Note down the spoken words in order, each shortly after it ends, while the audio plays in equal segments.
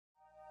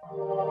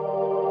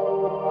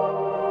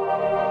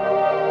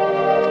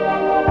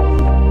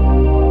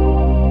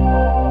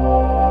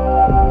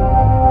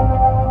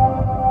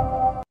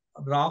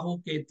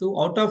Rahu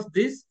Ketu. Out of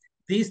this,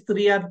 these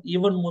three are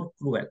even more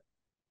cruel.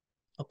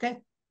 Okay,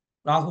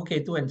 Rahu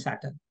Ketu and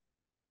Saturn.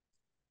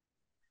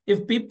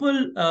 If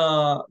people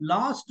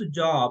lost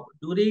job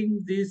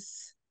during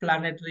these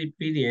planetary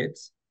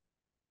periods,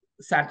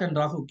 Saturn,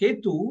 Rahu,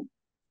 Ketu,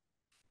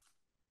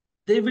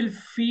 they will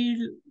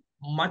feel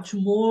much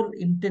more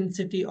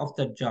intensity of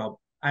the job,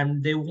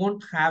 and they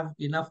won't have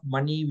enough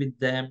money with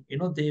them.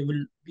 They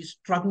will be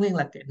struggling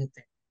like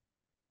anything.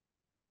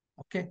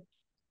 Okay.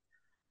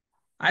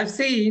 I've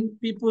seen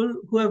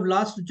people who have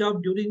lost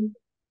job during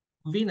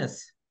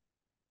Venus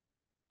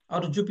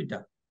or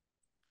Jupiter.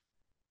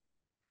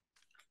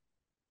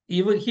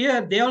 Even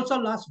here, they also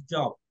lost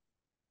job,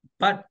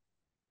 but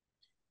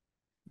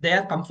they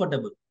are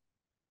comfortable.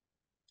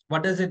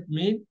 What does it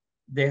mean?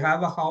 They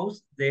have a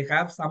house, they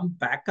have some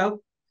backup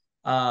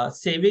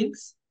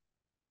savings,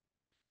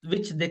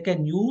 which they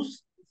can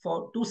use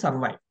to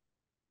survive.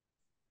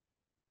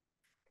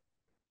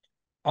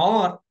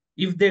 Or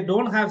if they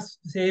don't have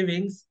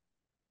savings,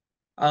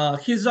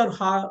 his or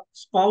her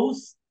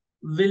spouse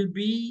will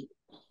be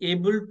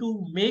able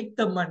to make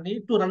the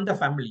money to run the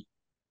family,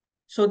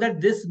 so that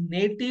this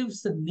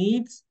native's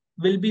needs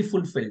will be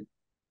fulfilled.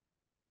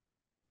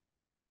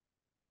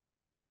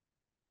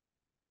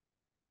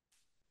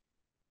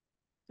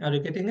 Are you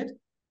getting it?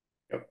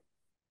 Yep.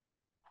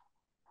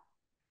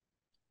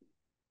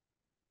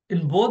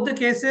 In both the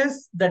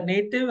cases, the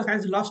native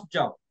has lost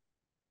job,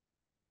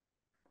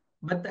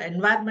 but the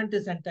environment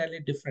is entirely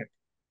different.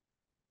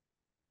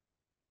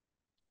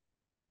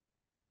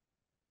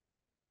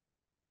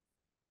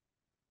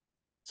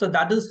 So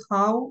that is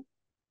how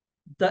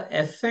the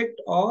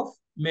effect of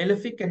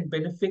malefic and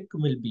benefic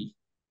will be.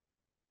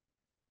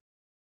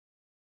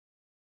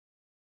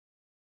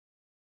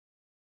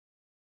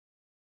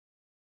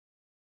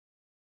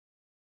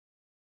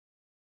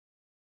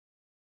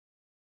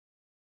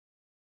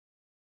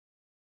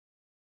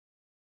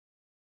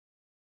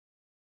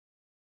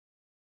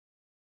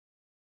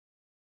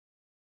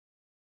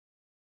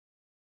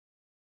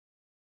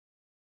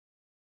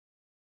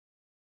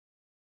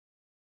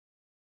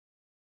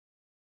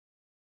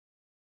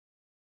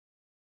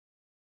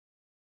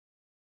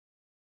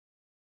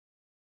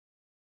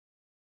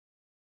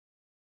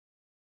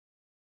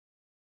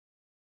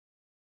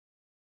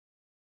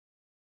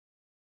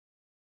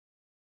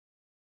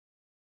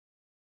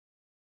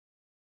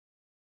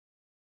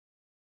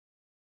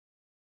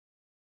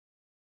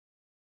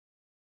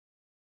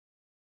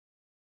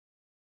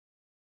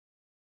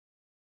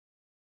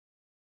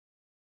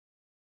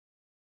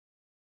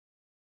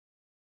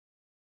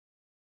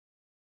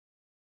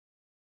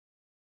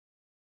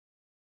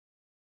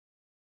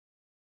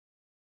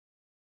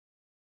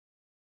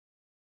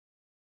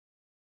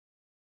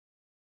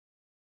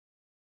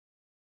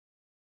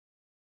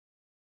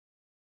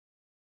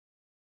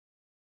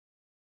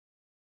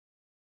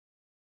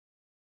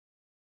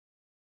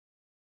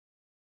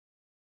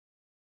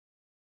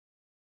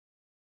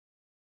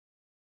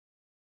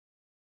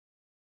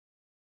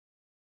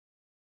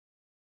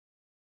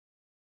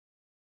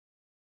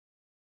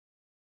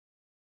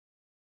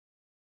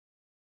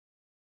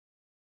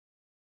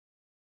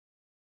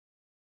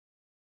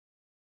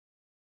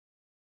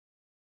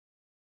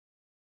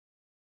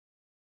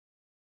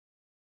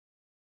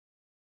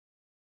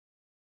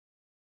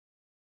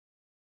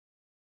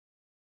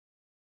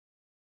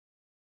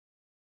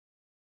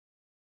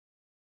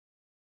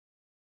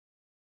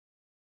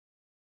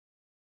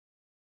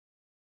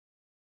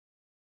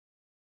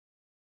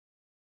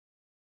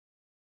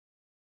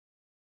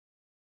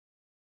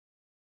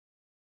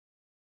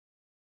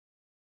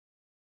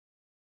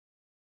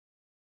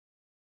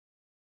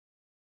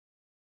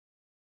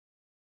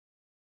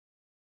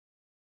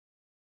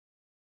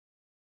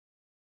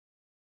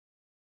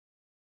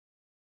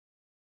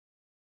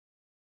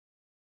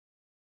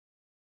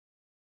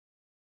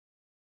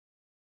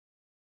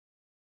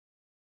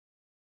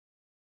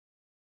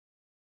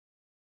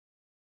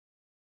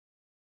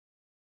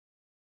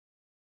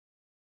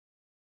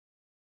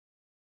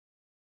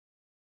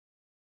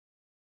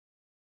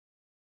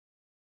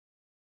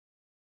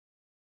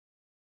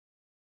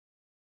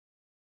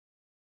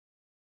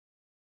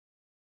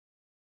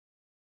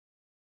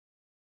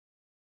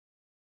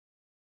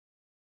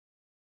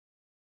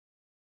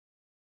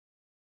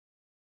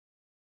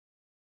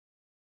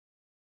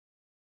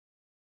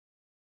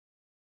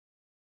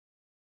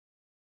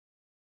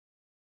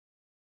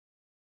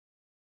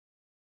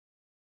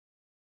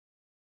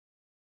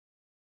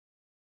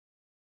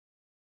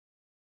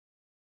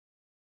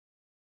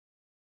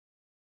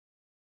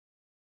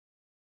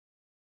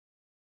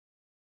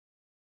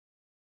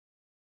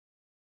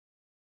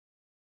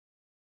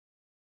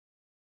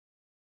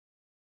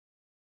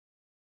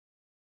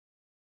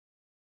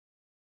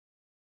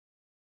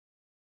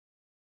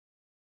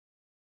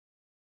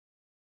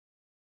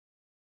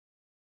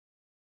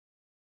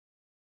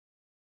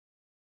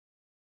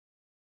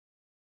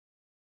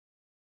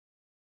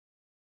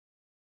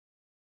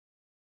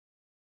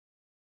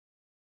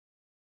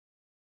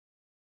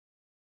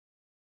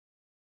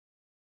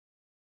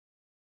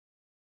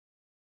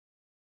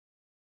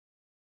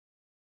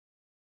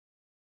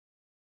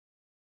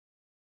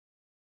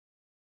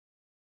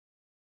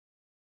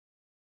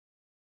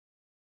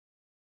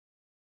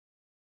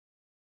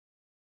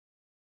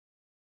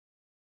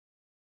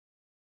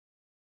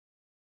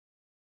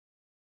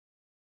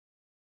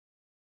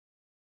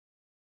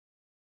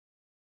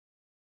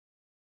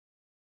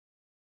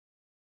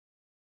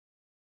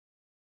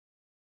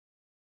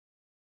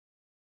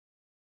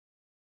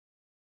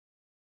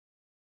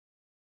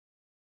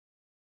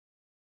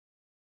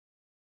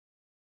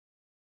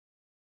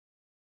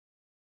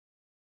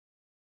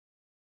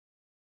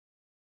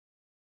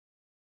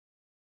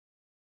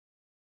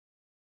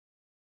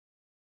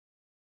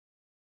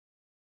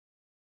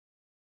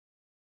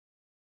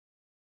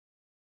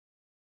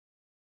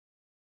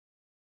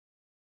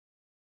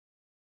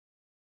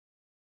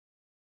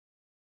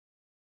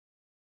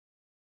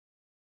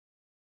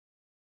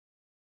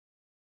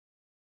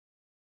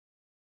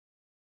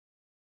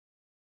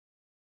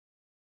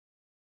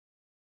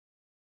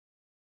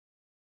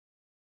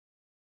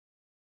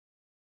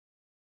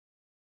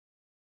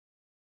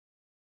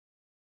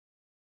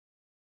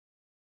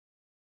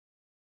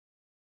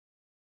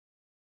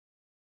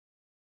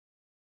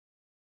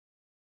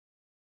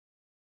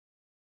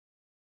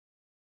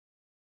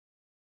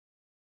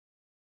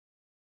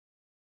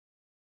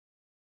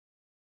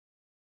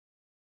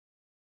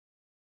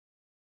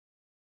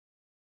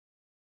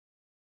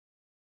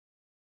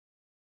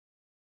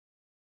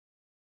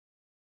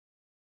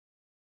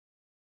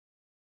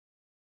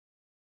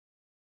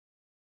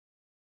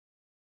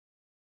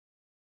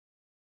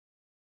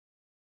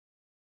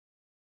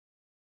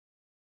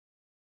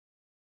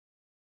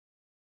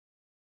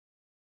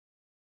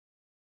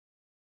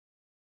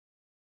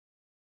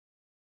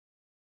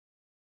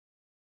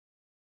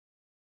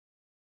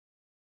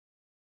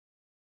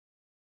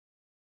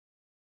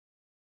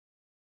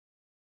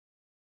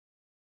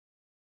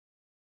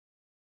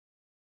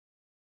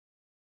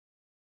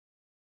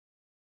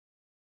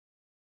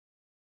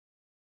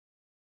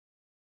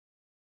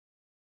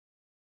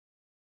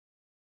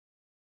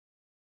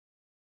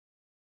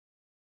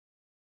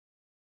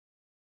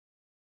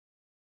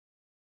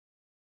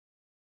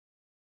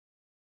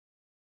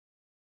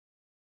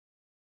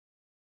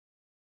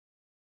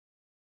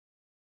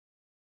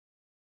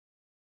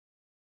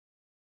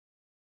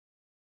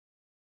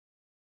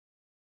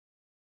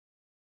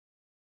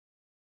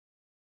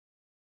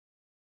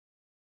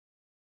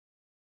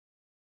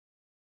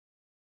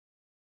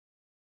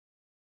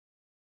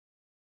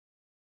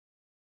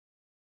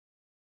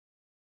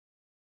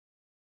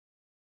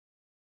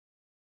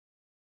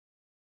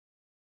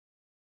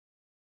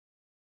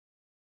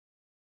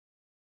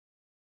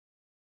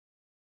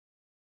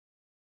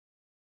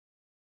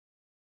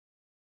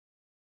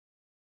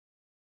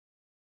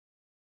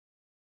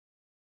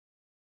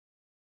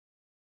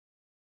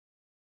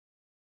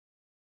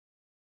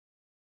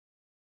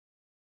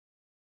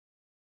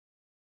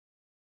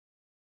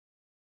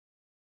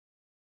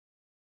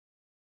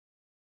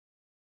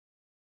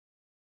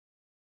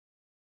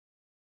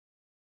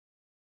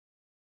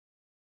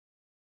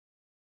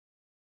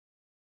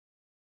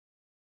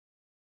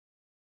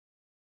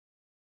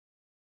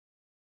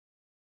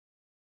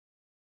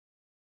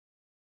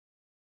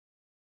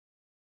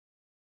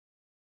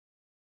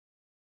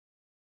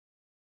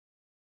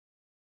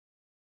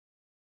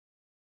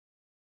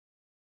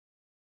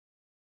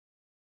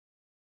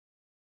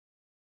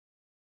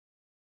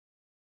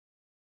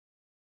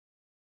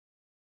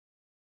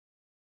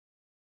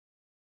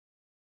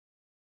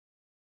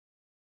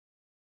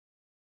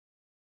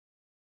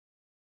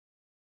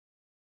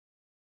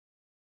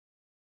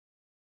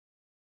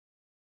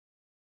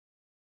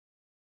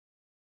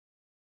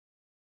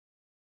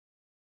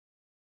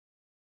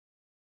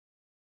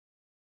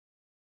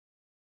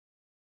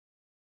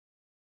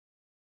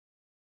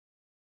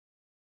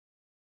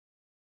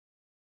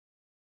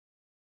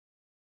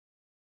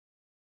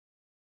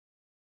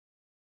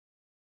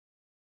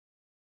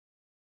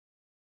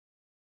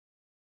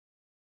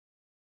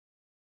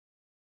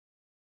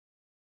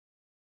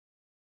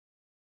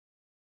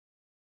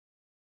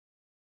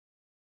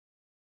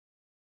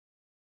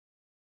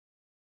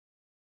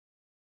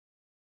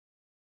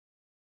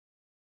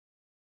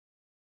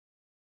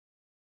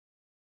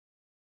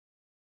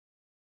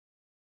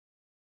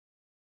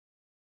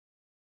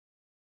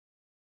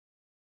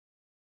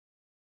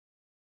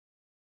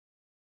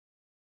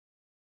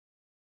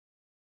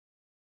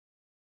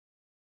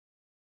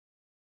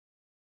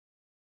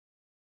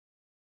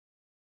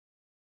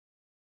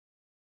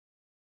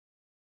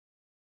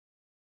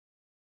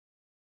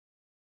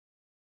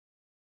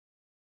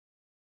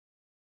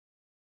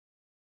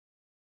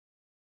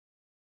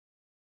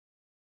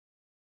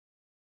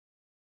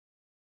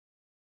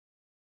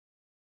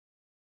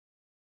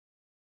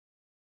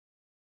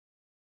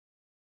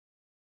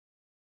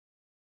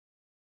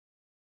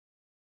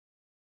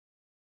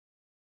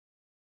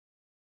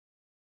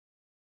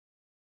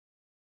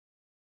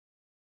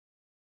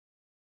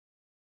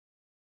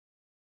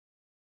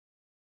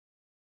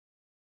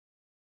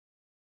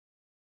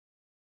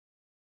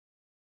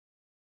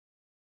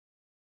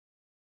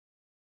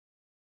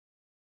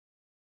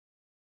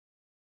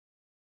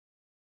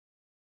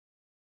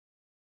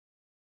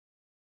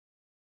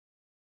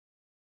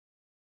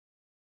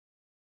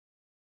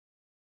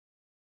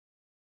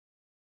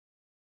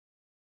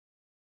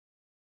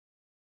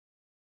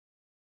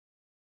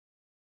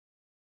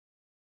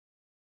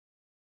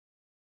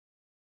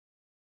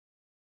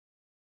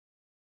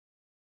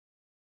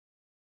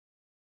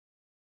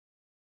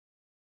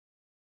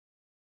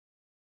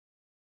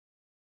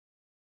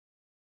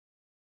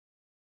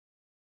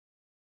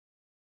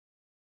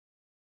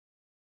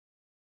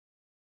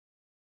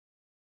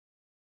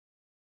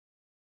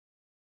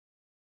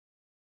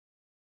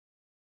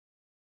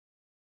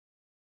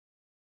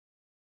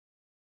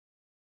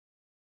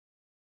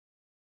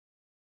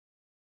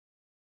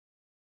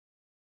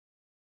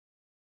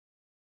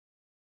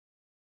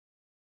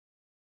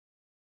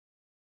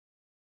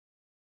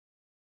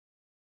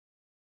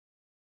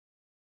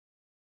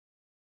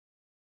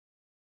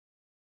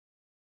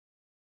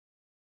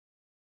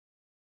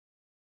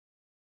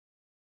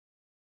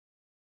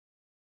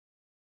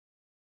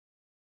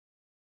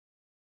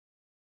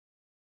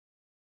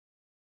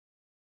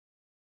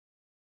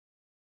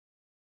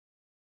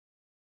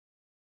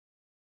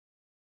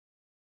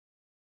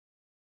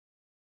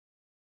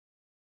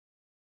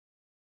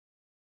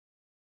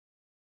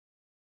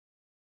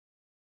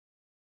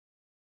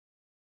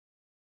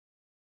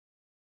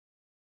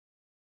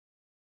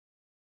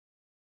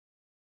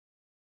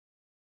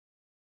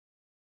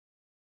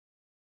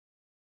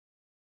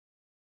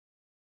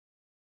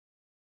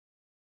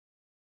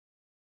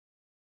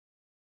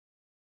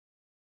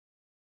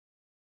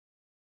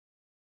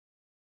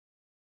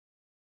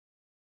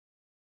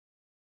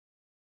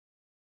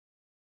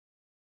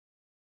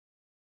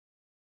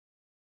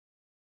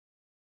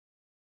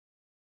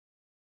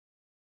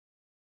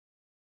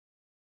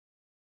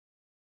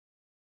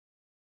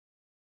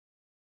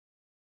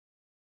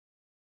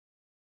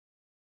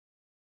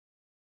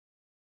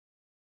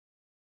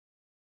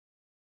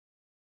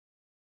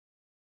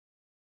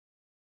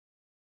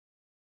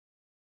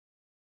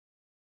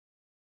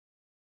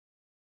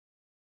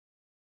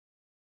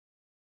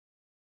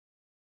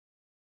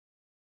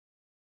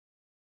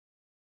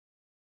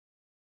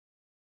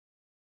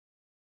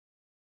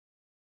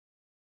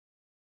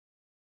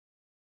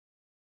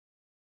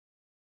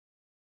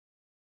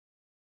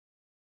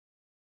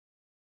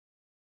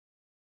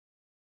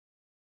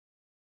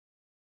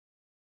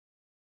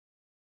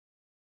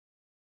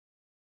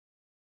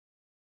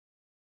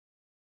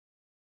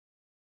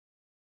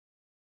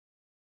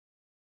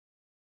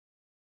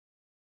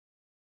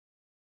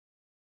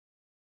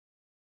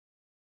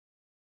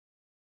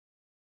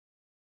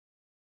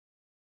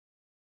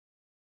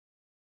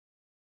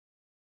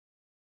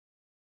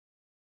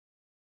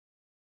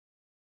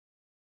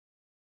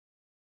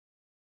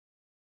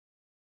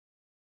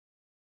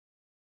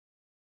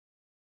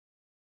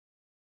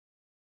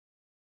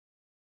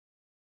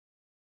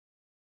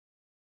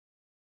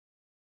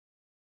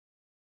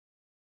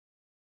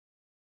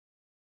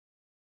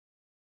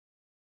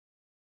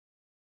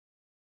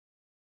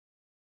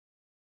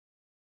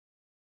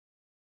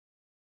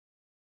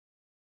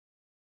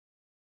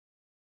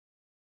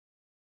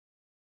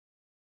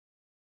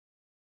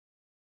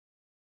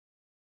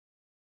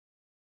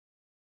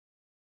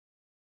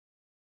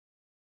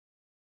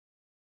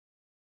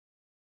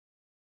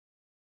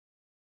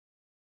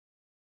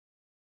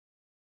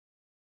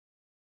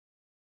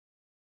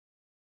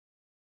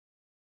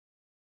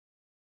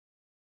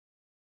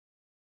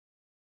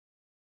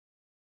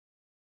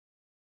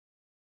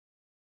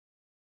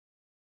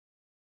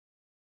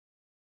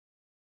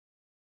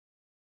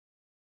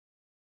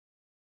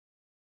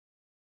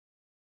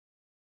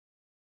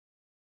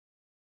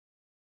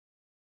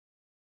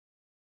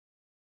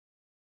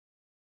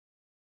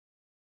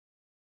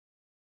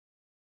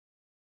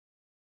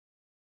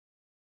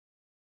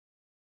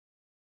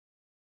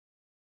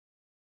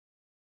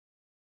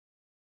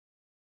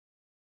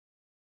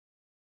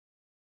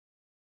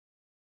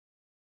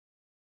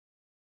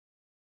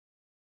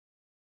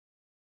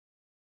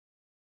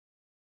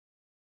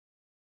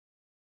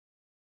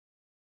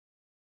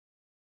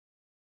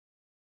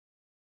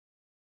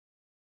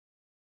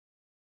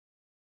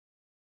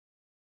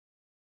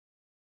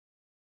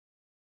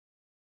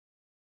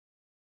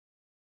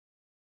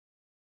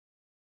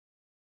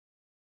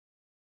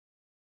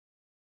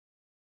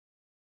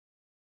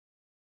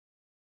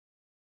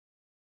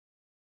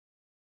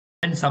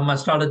 And some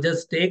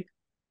astrologers take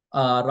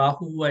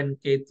Rahu and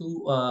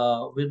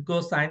Ketu,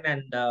 Virgo sign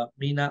and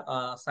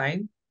Meena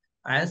sign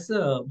as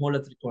Mula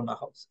Trikona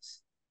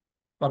houses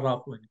for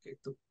Rahu and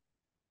Ketu.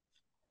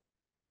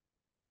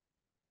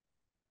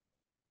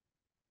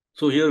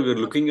 So here we're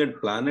looking at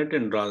planet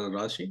and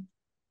Rashi.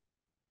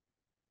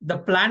 The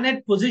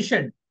planet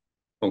position.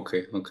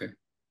 Okay, okay.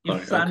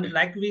 If sun, okay.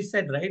 like we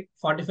said, right,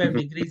 45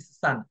 degrees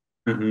sun.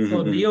 So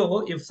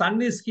Leo, if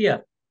sun is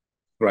here,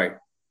 right,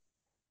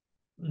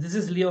 this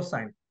is Leo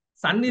sign.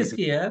 Sun is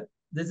here.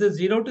 This is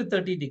 0 to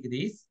 30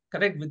 degrees,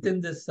 correct,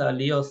 within this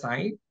Leo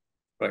sign.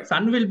 right.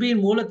 Sun will be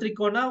in Mula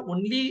Trikona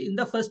only in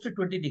the first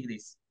 20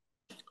 degrees.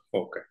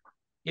 Okay.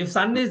 If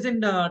sun is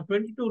in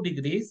 22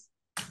 degrees,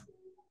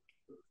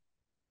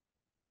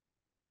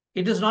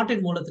 it is not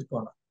in Mula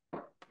Trikona.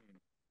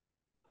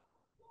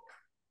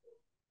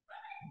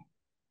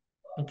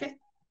 Okay?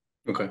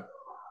 Okay.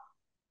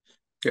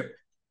 Yeah.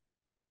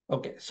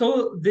 Okay,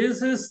 so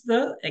this is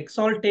the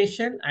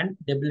exaltation and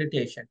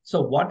debilitation.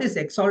 So what is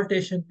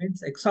exaltation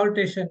means?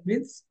 Exaltation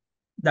means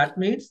that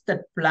means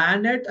that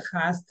planet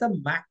has the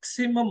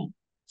maximum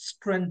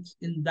strength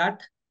in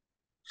that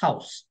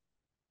house.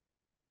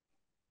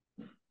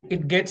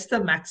 It gets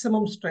the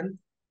maximum strength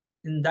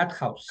in that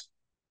house.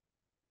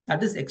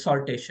 That is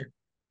exaltation.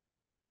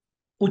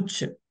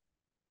 Uch.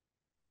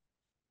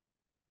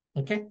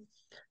 Okay.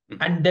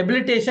 And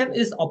debilitation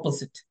is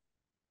opposite.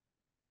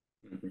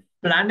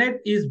 Planet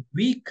is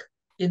weak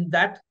in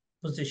that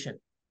position.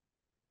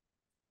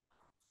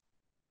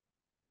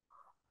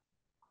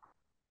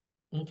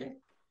 Okay.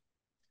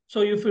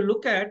 So if you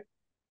look at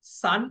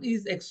sun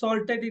is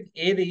exalted in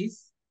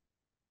Aries,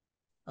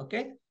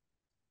 okay,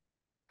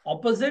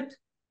 opposite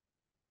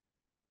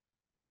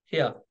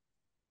here,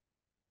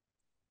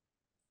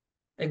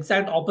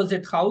 exact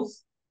opposite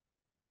house,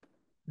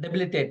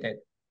 debilitated.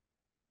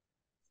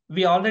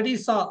 We already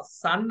saw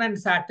sun and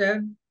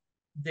Saturn,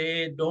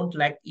 they don't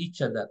like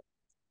each other.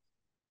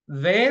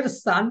 Where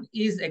sun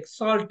is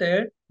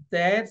exalted,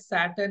 there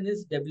Saturn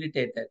is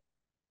debilitated.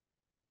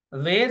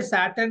 Where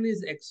Saturn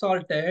is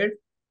exalted,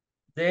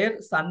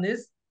 there sun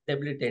is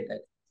debilitated.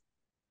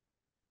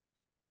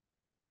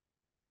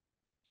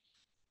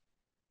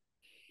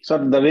 So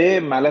the way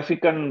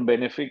malefic and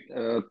benefic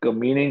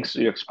meanings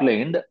you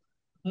explained,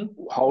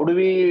 how do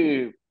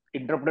we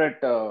interpret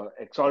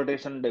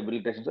exaltation,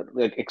 debilitation? Sir?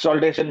 Like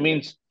exaltation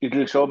means it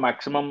will show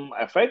maximum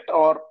effect,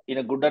 or in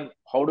a good and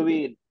how do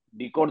we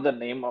decode the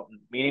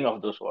meaning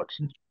of those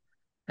words?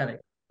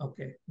 Correct.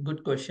 Okay,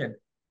 good question.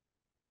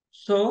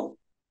 So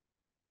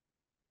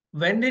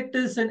when it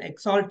is an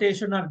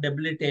exaltation or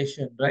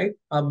debilitation, right?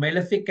 A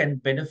malefic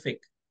and benefic,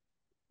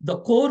 the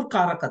core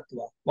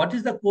karakatva. What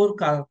is the core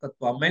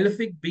karakatva?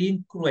 Malefic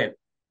being cruel,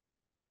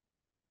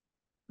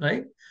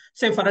 right?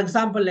 Say, for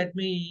example, let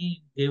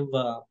me give,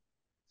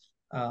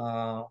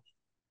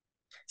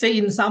 say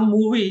in some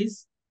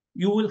movies,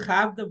 you will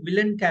have the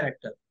villain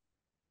character,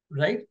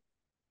 right?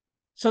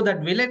 So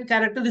that villain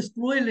character is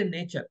cruel in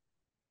nature.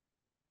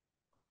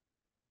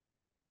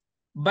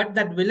 But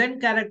that villain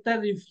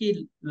character, if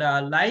he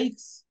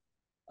likes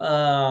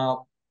the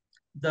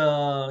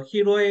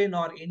heroine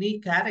or any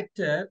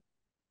character,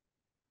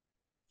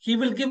 he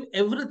will give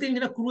everything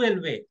in a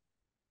cruel way.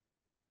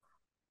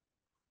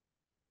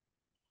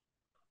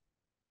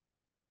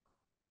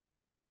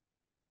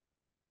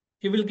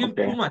 He will give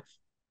too much.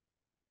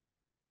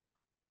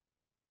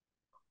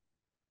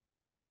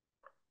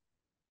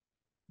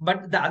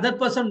 But the other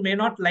person may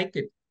not like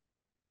it.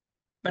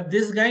 But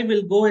this guy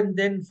will go and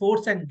then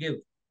force and give.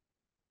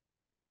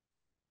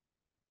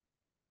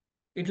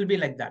 It will be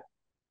like that.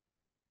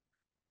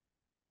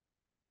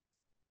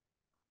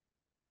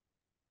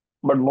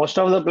 But most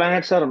of the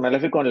planets are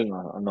malefic only,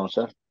 no,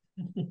 sir.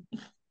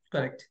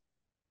 Correct.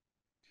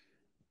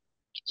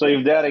 So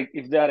if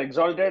they are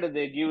exalted,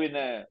 they give in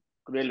a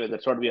cruel way.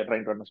 That's what we are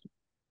trying to understand.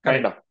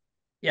 Correct. Kind of.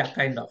 Yeah,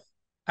 kind of.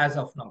 As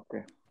of now.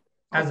 Okay.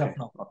 As of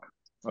now.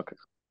 Okay.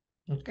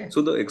 Okay.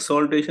 So the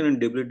exaltation and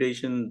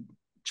debilitation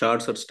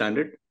charts are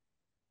standard?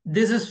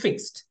 This is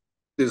fixed.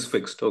 This is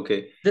fixed.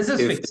 Okay. This is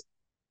fixed.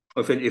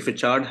 If a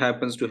chart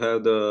happens to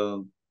have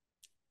the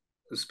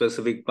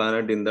specific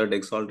planet in that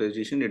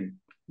exaltation,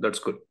 that's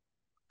good.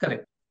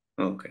 Correct.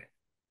 Okay.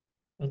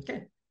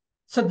 Okay.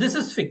 So this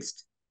is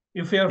fixed.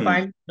 If you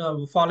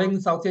are following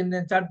South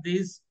Indian chart,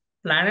 these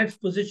planets'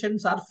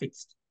 positions are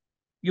fixed.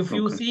 If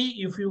you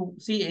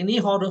see any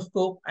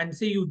horoscope and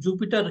see you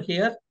Jupiter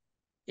here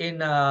in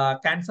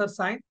Cancer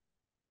sign,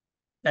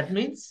 that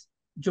means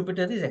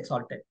Jupiter is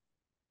exalted.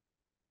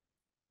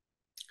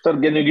 Sir,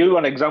 can you give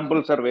one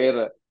example, sir,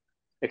 where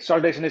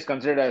exaltation is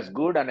considered as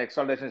good and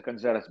exaltation is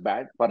considered as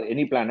bad for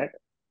any planet?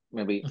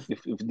 Maybe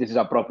if this is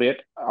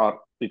appropriate, or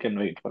we can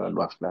wait for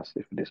advanced class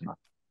if it is not.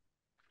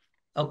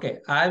 Okay,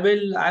 I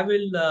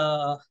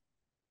will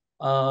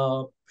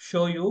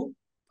show you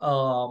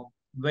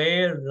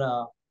where.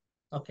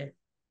 Okay,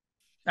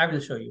 I will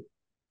show you.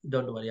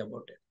 Don't worry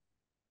about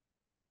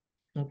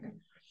it. Okay.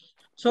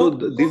 So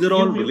these are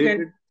all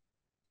related.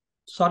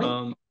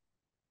 Sorry.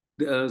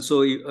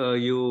 So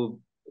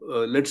you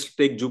let's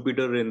take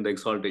Jupiter in the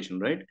exaltation,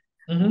 right?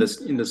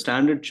 Mm-hmm. In the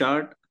standard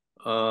chart,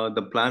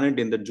 the planet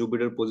in the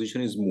Jupiter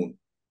position is Moon,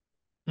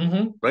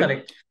 Mm-hmm. right?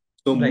 Correct.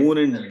 So Right. Moon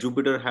and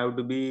Jupiter have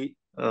to be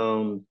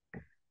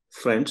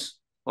friends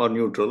or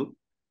neutral,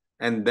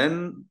 and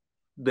then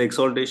the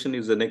exaltation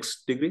is the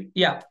next degree.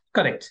 Yeah,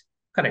 correct.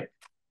 Correct.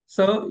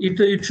 So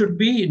it should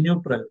be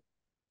neutral.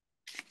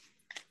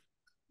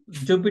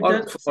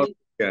 Jupiter,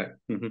 yeah.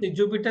 see,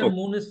 Jupiter, Okay.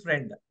 Moon is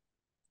friend.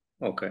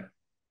 Okay.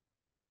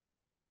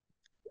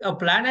 A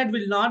planet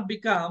will not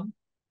become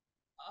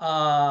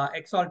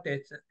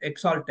exalted.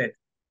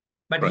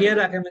 But Right. here,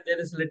 again, there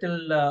is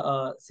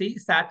little, see,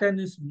 Saturn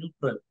is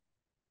neutral.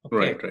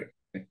 Okay.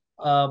 Right.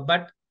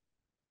 But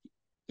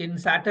in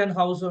Saturn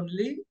house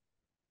only,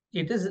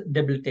 it is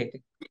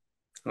debilitating.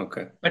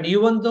 Okay. But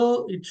even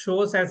though it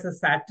shows as a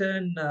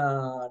Saturn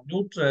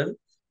neutral,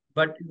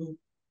 but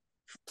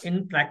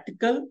in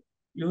practical,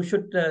 you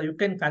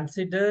can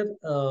consider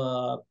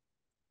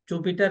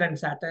Jupiter and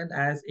Saturn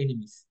as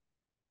enemies.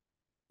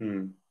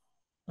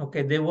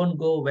 Okay, they won't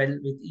go well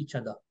with each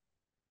other.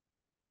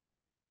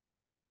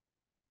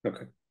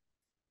 Okay.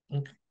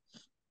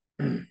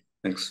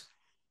 Thanks.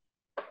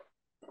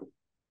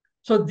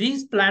 So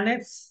these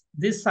planets,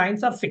 these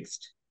signs are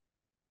fixed.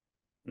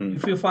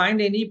 If you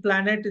find any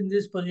planet in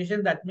this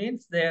position, that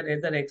means they are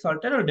either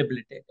exalted or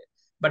debilitated.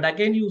 But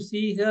again, you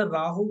see here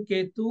Rahu,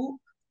 Ketu,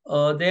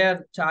 they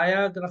are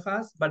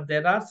chayagrahas, but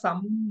there are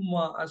some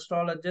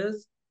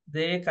astrologers,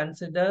 they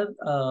consider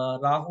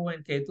Rahu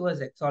and Ketu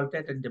as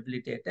exalted and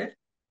debilitated.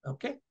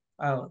 Okay,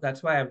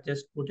 that's why I've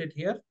just put it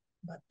here.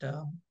 But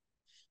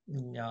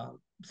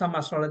some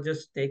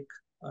astrologers take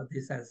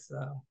this as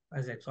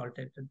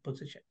exalted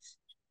positions.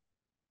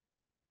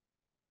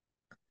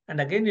 And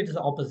again, it is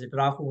opposite,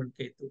 Rahu and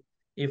Ketu.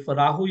 If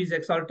Rahu is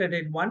exalted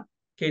in one,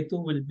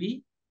 Ketu will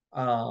be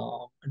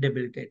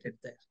debilitated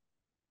there,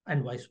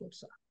 and vice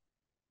versa.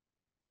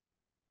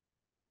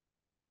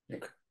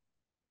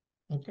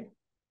 Okay.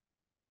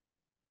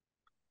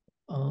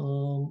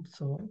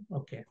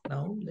 Okay,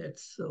 now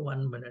let's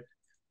 1 minute.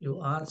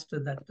 You asked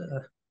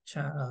that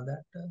chart.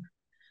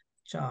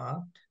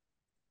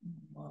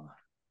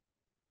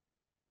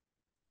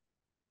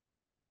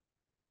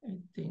 I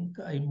think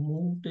I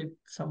moved it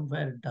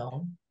somewhere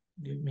down.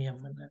 Give me a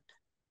minute.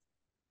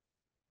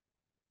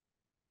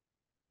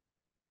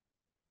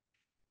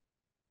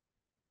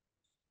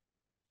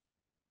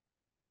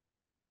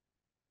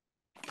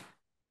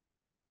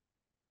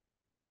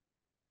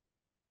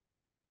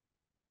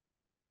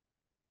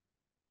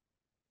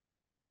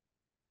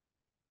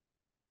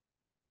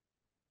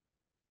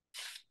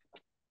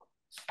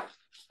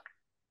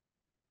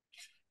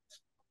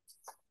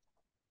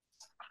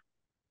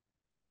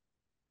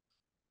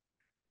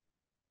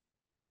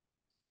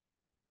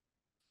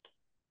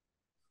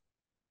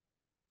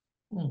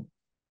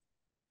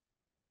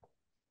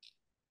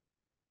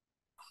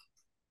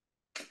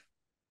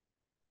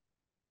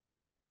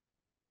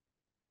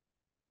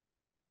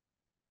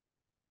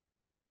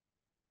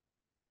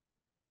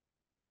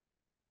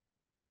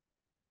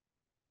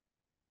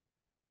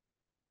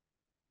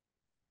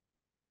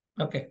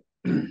 Okay.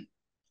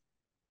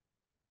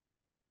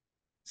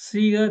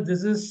 See here,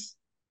 this is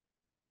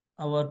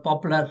our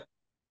popular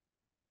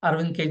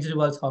Arvind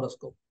Kejriwal's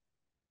horoscope.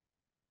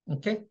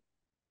 Okay.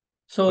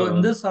 So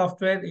in this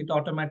software, it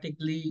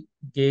automatically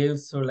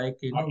gives, so like,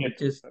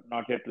 which is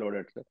not yet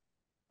loaded, sir.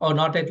 Oh,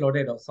 not yet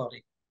loaded. Oh,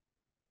 sorry.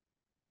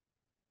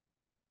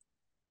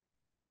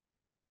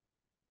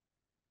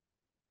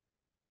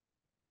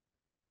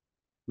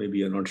 Maybe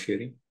you're not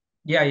sharing.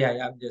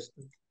 Yeah. I'm just.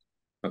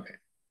 Okay.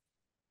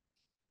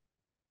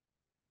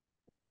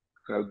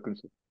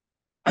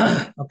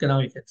 Okay, now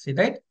you can see,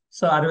 right?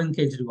 So Arvind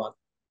Kejriwal.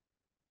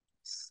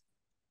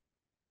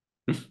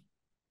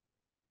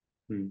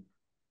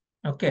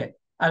 Okay,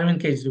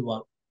 Arvind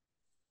Kejriwal.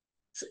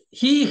 So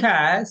he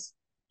has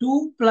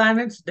 2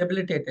 planets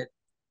debilitated.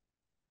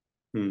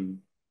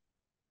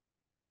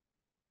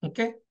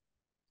 Okay.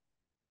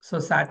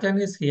 So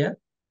Saturn is here,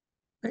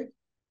 right?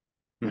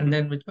 And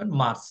then which one?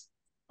 Mars.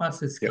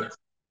 Mars is here,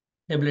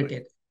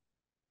 debilitated.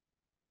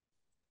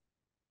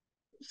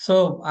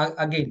 So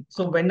again,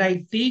 so when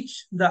I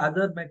teach the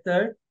other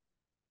method,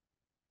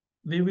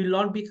 we will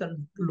not be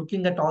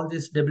looking at all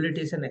this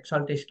debilitation,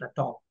 exaltation at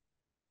all.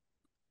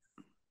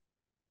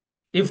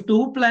 If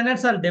 2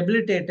 planets are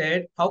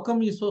debilitated, how come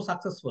he's so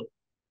successful?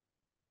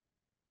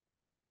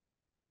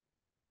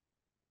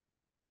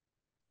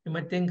 You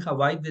might think,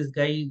 why this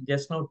guy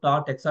just now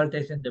taught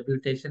exaltation,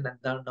 debilitation,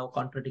 and now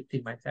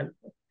contradicting myself.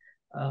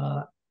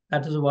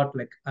 That is what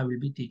I will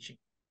be teaching,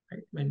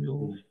 right? When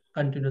you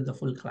continue the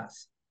full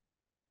class.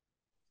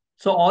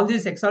 So all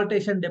this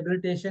exaltation,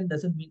 debilitation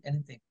doesn't mean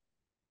anything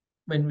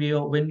when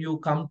you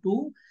come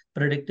to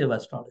predictive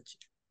astrology.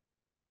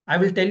 I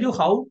will tell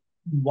you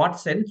what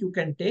sense you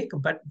can take,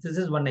 but this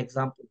is one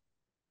example.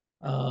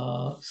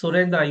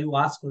 Surendra, you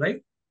asked,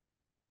 right?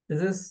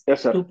 This is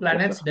yes, sir. 2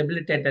 planets Yes,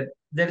 debilitated.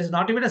 There is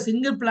not even a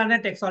single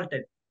planet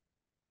exalted.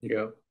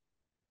 Yeah.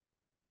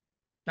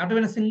 Not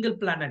even a single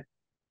planet.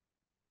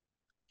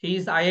 He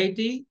is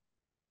IIT,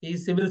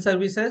 He's civil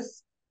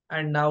services,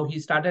 and now he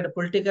started a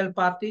political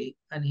party,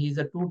 and he's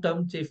a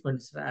 2-term chief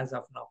minister as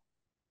of now.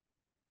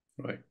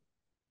 Right.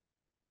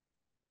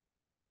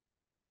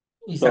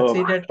 He So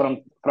succeeded.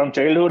 from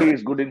childhood, he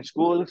is good in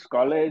schools,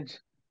 college,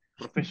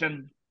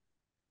 profession,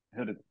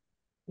 everything.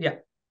 Yeah,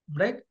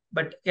 right.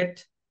 But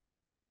yet,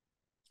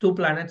 2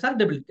 planets are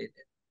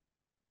debilitated.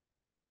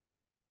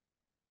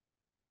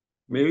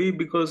 Maybe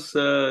because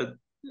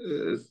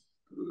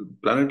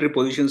planetary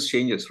positions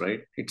changes,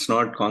 right? It's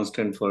not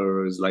constant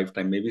for his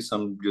lifetime. Maybe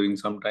during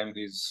some time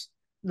he's.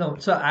 No,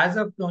 so as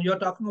of now, you're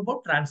talking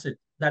about transit.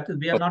 That is,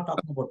 we are not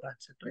talking about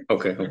transit, right?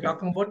 Okay. We're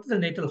talking about the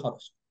natal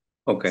horoscope.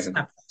 Okay.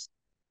 Snapshots.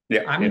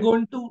 Yeah.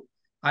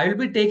 I will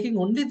be taking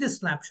only this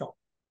snapshot.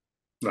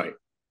 Right.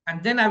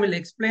 And then I will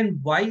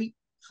explain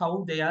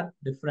how they are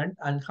different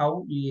and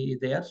how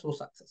they are so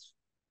successful.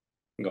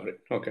 Got it.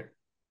 Okay.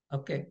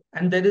 Okay.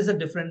 And there is a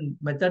different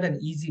method, an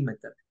easy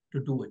method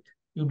to do it.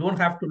 You don't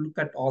have to look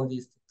at all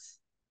these things.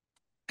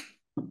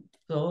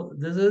 So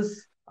this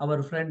is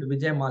our friend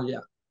Vijay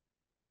Mallya.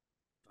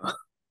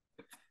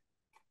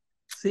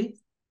 See?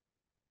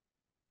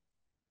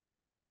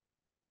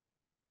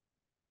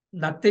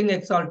 Nothing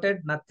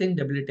exalted, nothing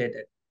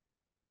debilitated.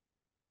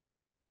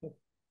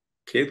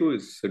 Ketu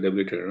is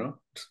debilitated, no?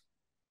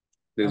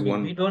 There's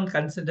one. I don't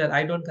consider.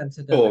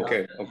 Oh,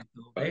 okay. Okay.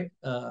 Right?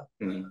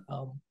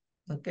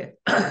 Okay.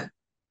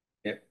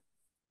 Yeah.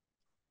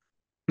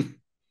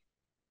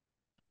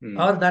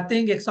 Or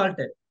nothing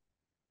exalted.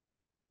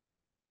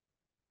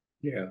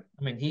 Yeah.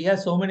 I mean, he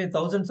has so many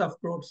thousands of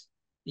crores.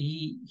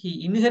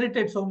 He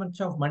inherited so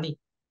much of money.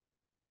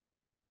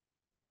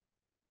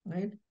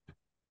 Right?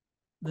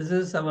 This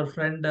is our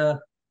friend.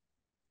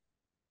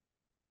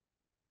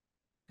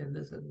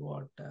 This is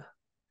what.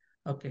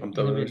 Okay.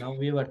 Anyway, now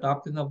we were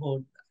talking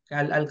about.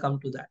 I'll come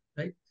to that.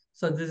 Right.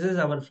 So this is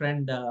our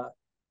friend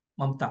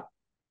Mamta.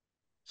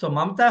 So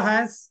Mamta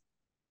has.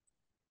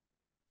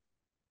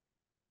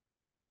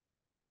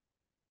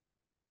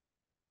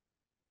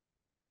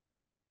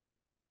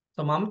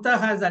 So Mamta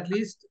has at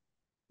least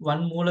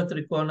one Mula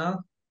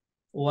Trikona,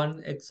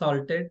 one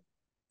exalted,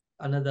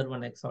 another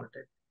one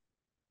exalted.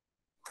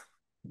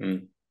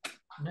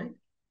 Right?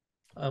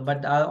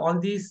 But all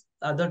these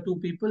other 2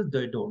 people,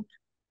 they don't.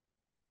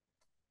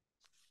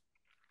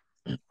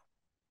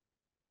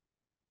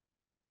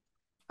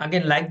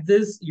 Again, like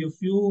this, if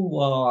you,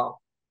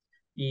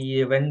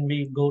 when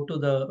we go to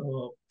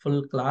the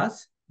full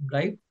class,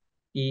 right,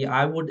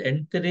 I would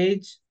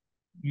encourage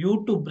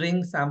you to bring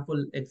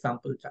example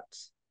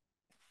charts.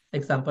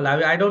 Example,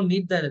 I don't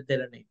need their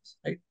names,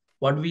 right?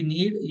 What we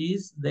need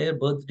is their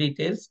birth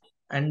details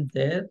and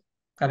their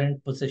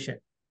current position.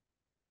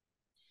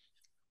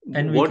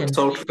 And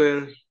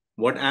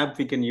what app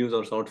we can use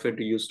or software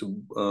to use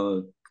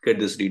to get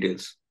these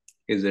details?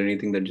 Is there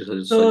anything that you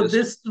suggest? So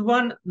this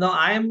one, now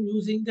I am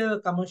using the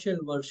commercial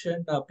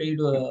version, paid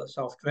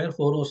software,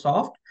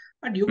 Horosoft,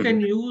 and you can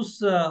use,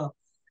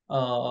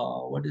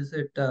 what is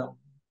it,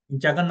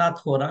 Jagannath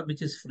Hora,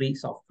 which is free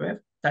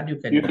software that you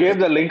can You use. gave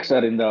the link,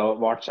 sir, in the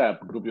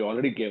WhatsApp group. You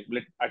already gave.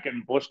 I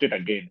can post it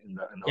again in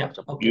the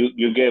WhatsApp. Okay.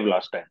 You gave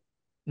last time.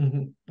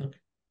 Okay.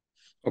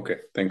 Okay,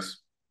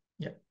 thanks.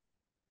 Yeah.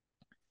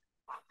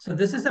 So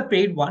this is a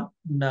paid one.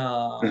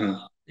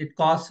 It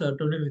costs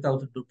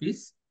 25,000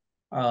 rupees.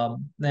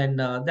 Then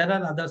there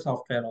are other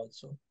software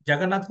also.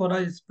 Jagannath Hora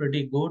is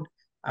pretty good,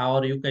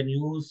 or you can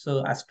use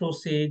Astro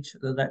Sage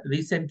that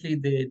recently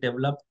they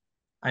developed.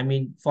 I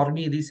mean, for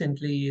me,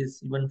 recently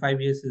is even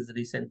 5 years is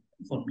recent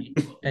for me.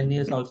 10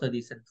 years also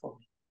recent for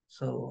me.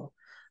 So,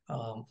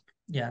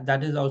 yeah,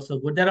 that is also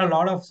good. There are a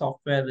lot of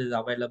software is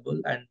available,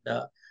 and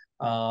there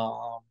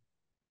are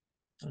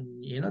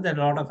a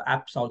lot of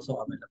apps also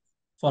available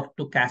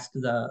to cast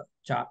the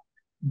chart.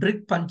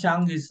 Brick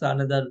Panchang is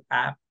another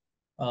app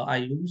I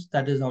use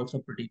that is also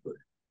pretty good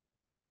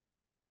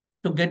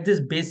to get this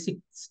basic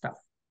stuff.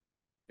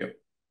 Yep.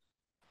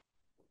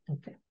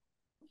 Okay.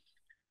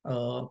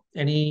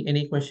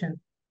 Any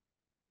question?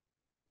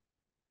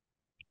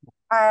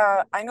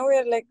 I know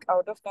we're like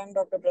out of time,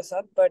 Dr.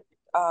 Prasad, but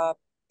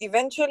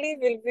eventually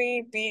will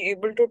we be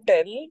able to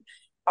tell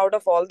out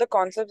of all the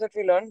concepts that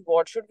we learned,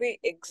 what should we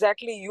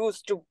exactly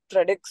use to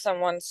predict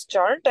someone's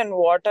chart and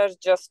what are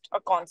just a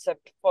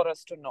concept for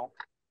us to know?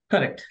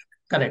 Correct.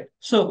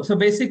 So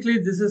basically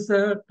this is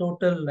a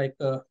total let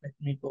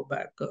me go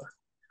back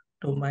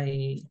to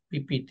my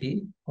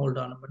PPT. Hold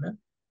on a minute.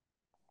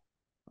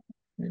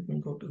 Let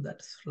me go to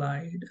that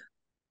slide.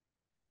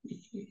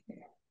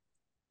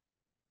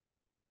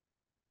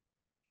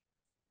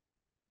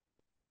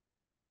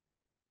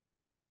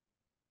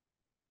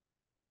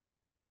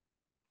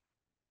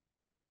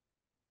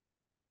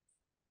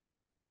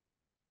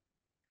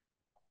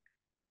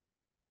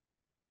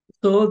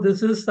 So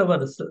this is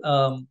our,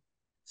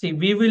 see,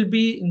 we will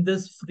be in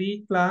this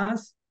free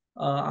class.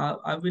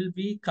 I will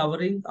be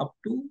covering up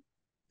to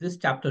this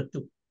chapter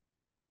 2.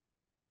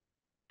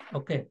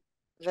 Okay, right.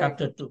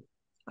 Chapter 2.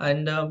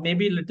 And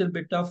maybe a little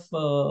bit of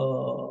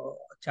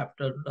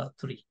chapter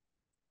 3.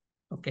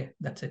 Okay,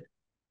 that's it.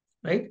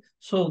 right?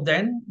 So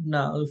then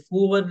now if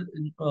whoever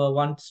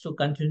wants to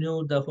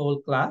continue the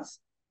whole class,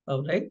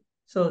 right?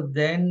 So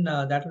then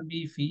that will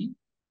be fee.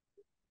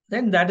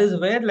 Then that is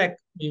where like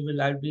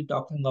I'll be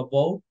talking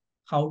about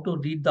how to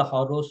read the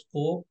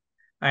horoscope,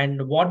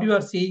 and what you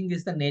are seeing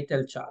is the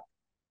natal chart.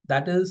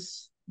 That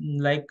is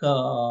like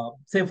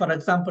say for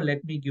example,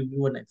 let me give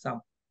you an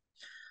example.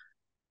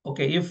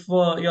 Okay, if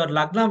your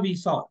lagna, we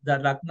saw the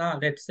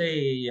lagna, let's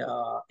say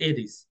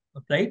Aries,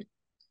 right?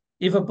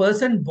 If a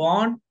person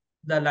born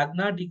the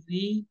lagna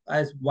degree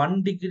as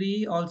 1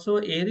 degree also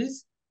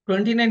Aries,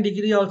 29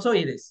 degree also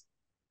Aries,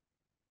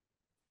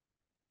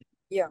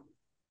 Yeah.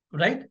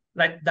 right?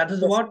 Right. That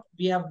is Yes. what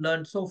we have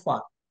learned so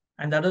far.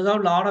 And that is how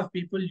a lot of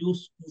people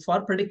use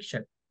for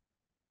prediction.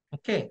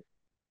 Okay.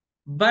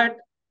 But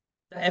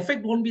the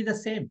effect won't be the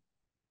same.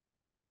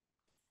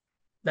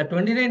 The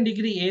 29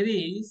 degree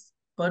Aries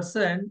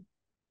person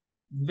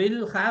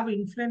will have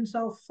influence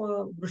of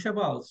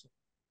Vrishabha also.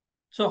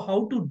 So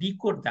how to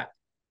decode that?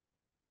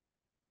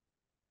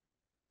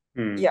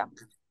 Yeah.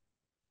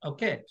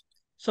 Okay.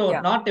 So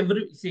Yeah. not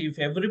see, if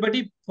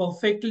everybody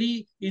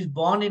perfectly is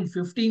born in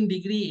 15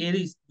 degree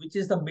Aries, which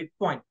is the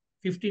midpoint,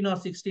 15 or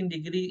 16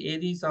 degree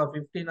Aries or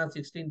 15 or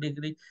 16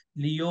 degree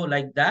Leo,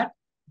 like that,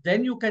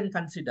 then you can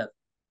consider.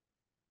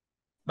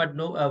 But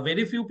no,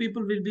 very few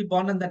people will be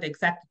born in that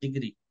exact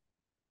degree,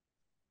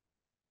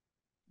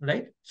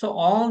 right? So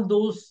all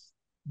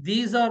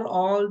these are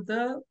all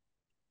the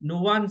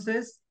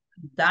nuances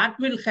that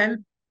will help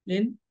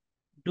in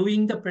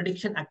doing the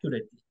prediction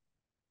accurately.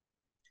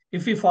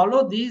 If you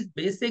follow these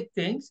basic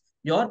things,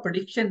 your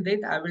prediction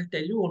rate, I will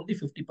tell you, only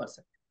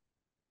 50%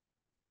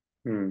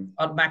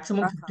 or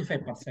maximum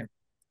 55%.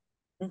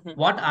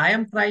 What I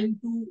am trying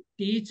to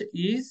teach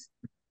is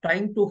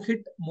trying to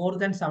hit more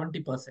than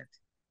 70%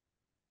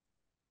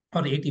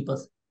 or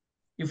 80%.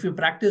 If you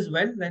practice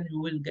well, then you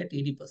will get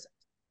 80%.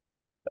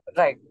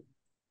 Right.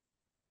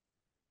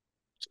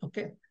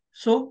 Okay.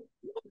 So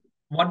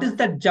what is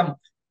the jump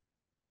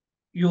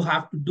you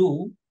have to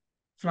do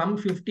from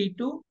 50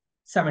 to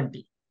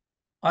 70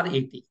 or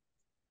 80?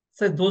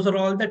 So those are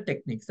all the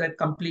techniques, right?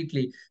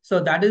 Completely. So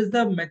that is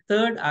the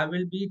method I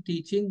will be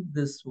teaching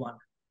this one.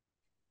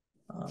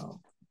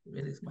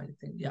 Where is my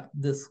thing? Yeah,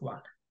 this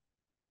one.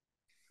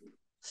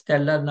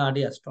 Stellar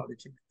Nadi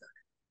astrology method.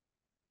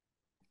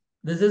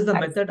 This is the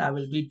method I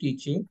will be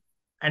teaching.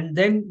 And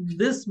then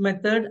this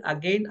method,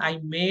 again, I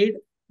made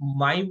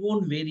my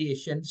own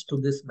variations to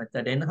this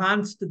method,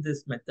 enhanced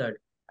this method.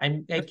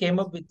 I came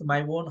up with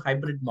my own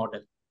hybrid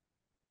model.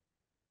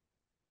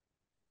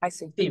 I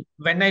see. See,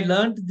 when I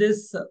learned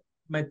this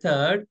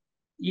method,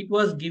 it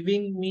was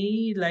giving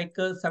me like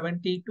a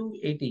 70 to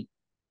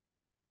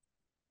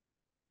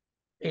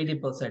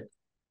 80%.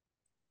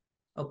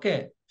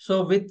 Okay.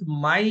 So with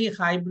my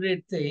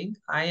hybrid thing,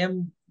 I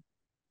am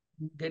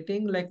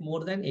getting like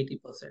more than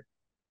 80%.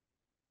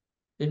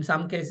 In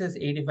some cases,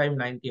 85,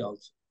 90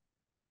 also.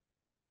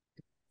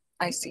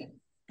 I see.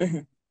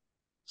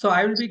 So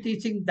I will be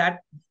teaching that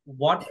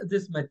what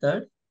this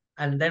method,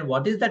 and then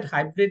what is that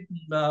hybrid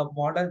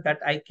model that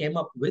I came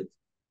up with.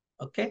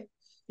 Okay.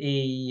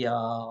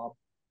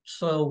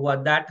 So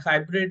what that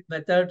hybrid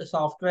method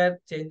software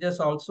changes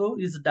also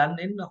is done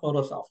in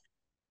Horosoft.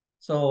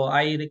 So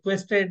I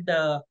requested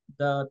the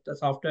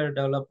software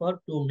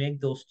developer to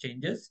make those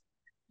changes.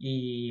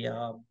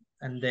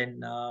 And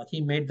then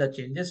he made the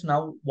changes.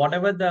 Now,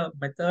 whatever the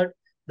method,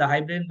 the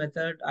hybrid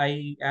method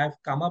I have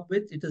come up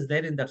with, it is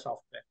there in the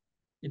software.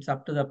 It's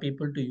up to the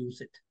people to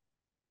use it.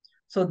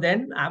 So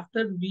then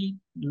after we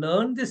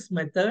learn this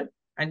method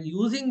and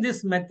using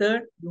this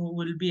method, you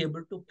will be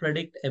able to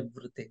predict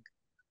everything.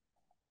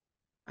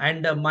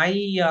 And my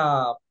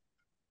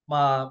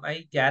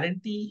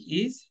guarantee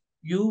is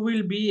you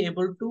will be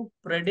able to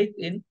predict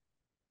in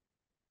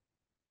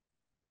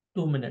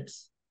 2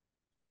 minutes.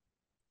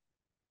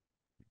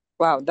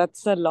 Wow,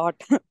 that's a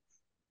lot.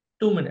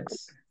 2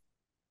 minutes.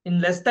 In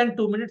less than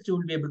 2 minutes, you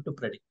will be able to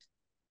predict.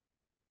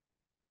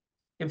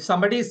 If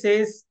somebody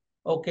says,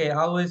 okay,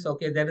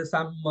 there is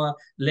some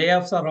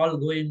layoffs are all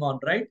going on,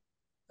 right?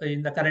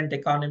 In the current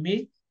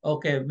economy.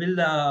 Okay, will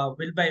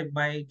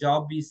my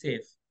job be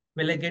safe?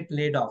 Will I get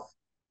laid off?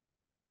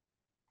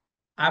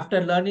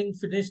 After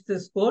finish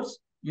this course,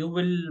 you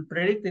will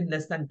predict in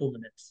less than 2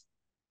 minutes.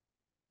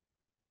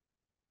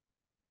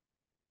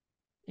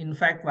 In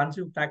fact, once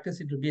you practice,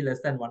 it will be less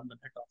than 1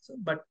 minute also,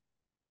 but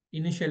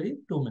initially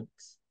 2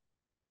 minutes.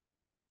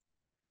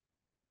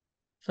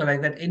 So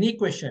like that, any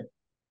question,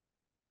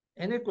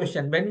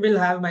 when will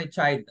I have my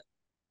child?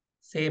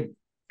 Same,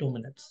 2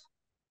 minutes.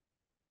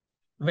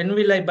 When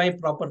will I buy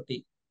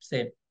property?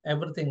 Same,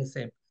 everything is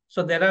same.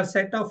 So there are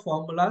set of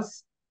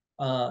formulas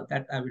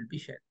that I will be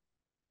sharing.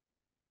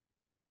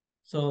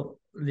 So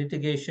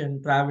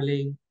litigation,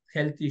 traveling,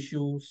 health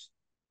issues,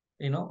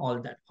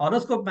 all that.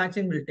 Horoscope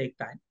matching will take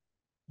time.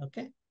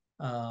 Okay.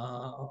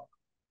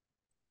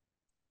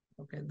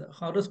 Okay, the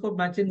horoscope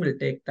matching will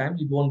take time.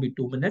 It won't be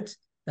 2 minutes.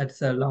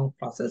 That's a long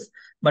process.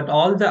 But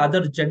all the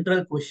other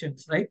general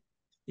questions, right?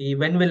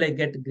 When will I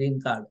get green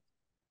card?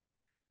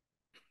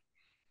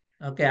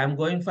 Okay, I'm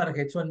going for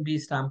H1B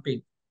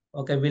stamping.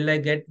 Okay, will I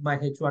get my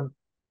H1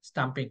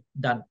 stamping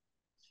done?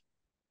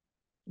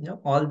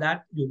 All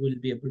that you will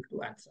be able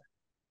to answer.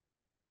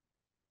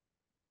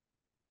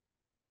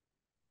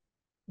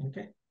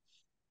 Okay.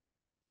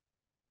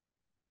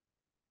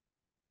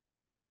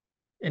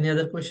 Any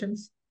other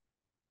questions?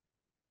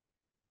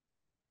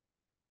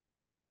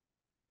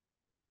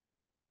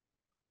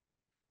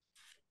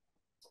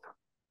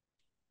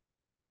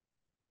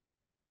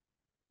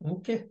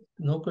 Okay,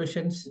 no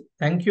questions.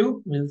 Thank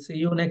you. We'll see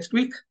you next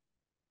week.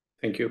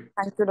 Thank you.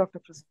 Thank you, Dr.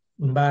 Prasad.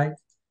 Bye.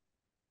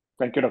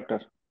 Thank you,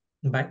 Doctor.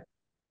 Bye.